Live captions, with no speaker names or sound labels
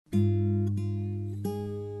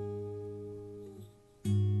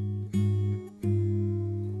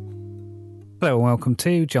Hello and welcome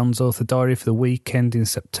to John's Author Diary for the weekend in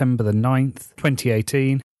September the 9th,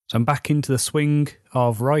 2018. So I'm back into the swing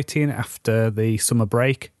of writing after the summer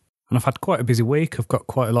break, and I've had quite a busy week. I've got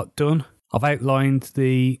quite a lot done. I've outlined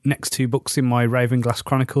the next two books in my Ravenglass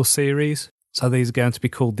Chronicles series. So these are going to be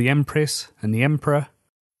called The Empress and The Emperor.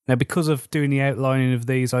 Now, because of doing the outlining of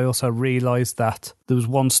these, I also realised that there was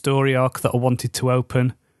one story arc that I wanted to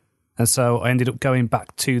open. And so I ended up going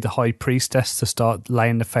back to the High Priestess to start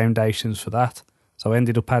laying the foundations for that. So I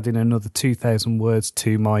ended up adding another 2,000 words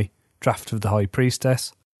to my draft of the High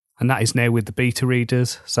Priestess. And that is now with the beta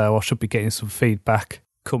readers, so I should be getting some feedback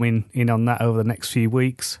coming in on that over the next few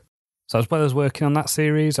weeks. So as well as working on that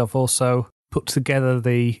series, I've also put together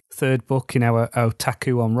the third book in our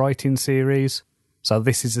Otaku on Writing series. So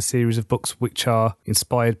this is a series of books which are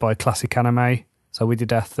inspired by classic anime. So we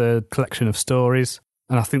did our third collection of stories.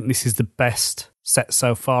 And I think this is the best set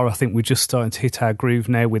so far. I think we're just starting to hit our groove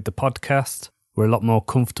now with the podcast. We're a lot more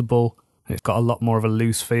comfortable. And it's got a lot more of a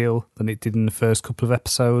loose feel than it did in the first couple of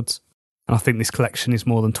episodes. And I think this collection is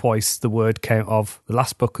more than twice the word count of the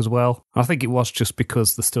last book as well. And I think it was just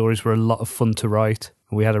because the stories were a lot of fun to write.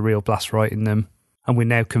 And we had a real blast writing them. And we're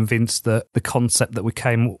now convinced that the concept that we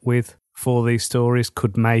came up with for these stories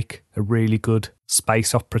could make a really good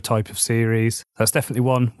space opera type of series. That's definitely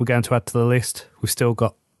one we're going to add to the list. We've still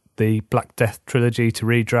got the Black Death trilogy to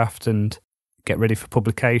redraft and get ready for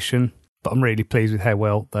publication, but I'm really pleased with how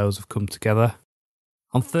well those have come together.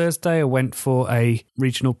 On Thursday, I went for a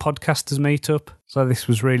regional podcasters meetup, so this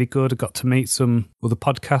was really good. I got to meet some other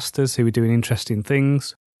podcasters who were doing interesting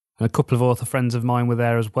things, and a couple of author friends of mine were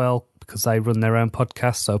there as well because they run their own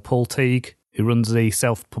podcast. So Paul Teague, who runs the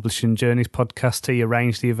Self-Publishing Journeys podcast, he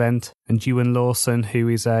arranged the event. And Ewan Lawson, who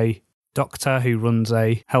is a doctor who runs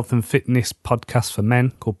a health and fitness podcast for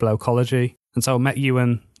men called Blokology. And so I met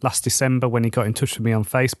Ewan last December when he got in touch with me on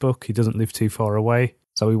Facebook. He doesn't live too far away.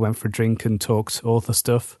 So we went for a drink and talked author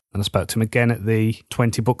stuff. And I spoke to him again at the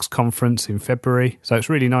 20 Books conference in February. So it's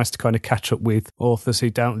really nice to kind of catch up with authors who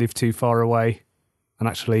don't live too far away and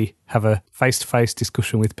actually have a face-to-face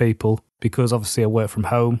discussion with people, because obviously I work from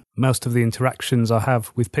home. Most of the interactions I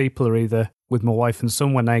have with people are either with my wife and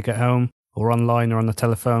son when they get home, or online or on the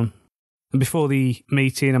telephone. And before the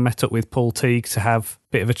meeting, I met up with Paul Teague to have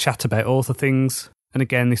a bit of a chat about author things. And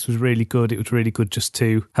again, this was really good. It was really good just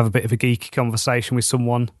to have a bit of a geeky conversation with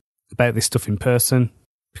someone about this stuff in person,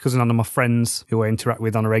 because none of my friends who I interact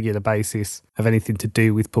with on a regular basis have anything to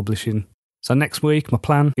do with publishing. So next week, my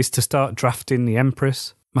plan is to start drafting The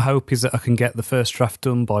Empress. My hope is that I can get the first draft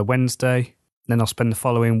done by Wednesday. Then I'll spend the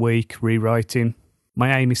following week rewriting.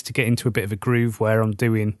 My aim is to get into a bit of a groove where I'm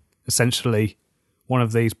doing essentially one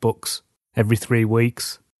of these books every 3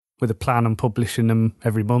 weeks with a plan on publishing them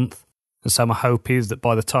every month. And so my hope is that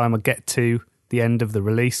by the time I get to the end of the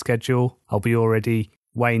release schedule, I'll be already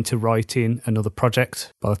way into writing another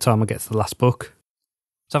project by the time I get to the last book.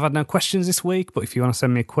 So I've had no questions this week, but if you want to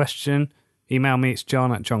send me a question, email me. It's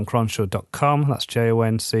john@johncronshaw.com. That's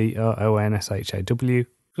JONCRONSHAW. You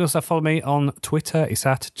can also follow me on Twitter. It's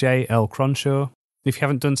at JLCronshaw. If you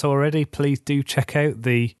haven't done so already, please do check out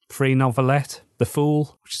the free novelette, The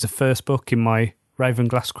Fool, which is the first book in my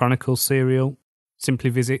Ravenglass Chronicles serial. Simply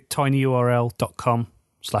visit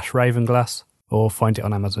tinyurl.com/Ravenglass or find it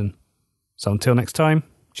on Amazon. So until next time,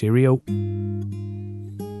 cheerio.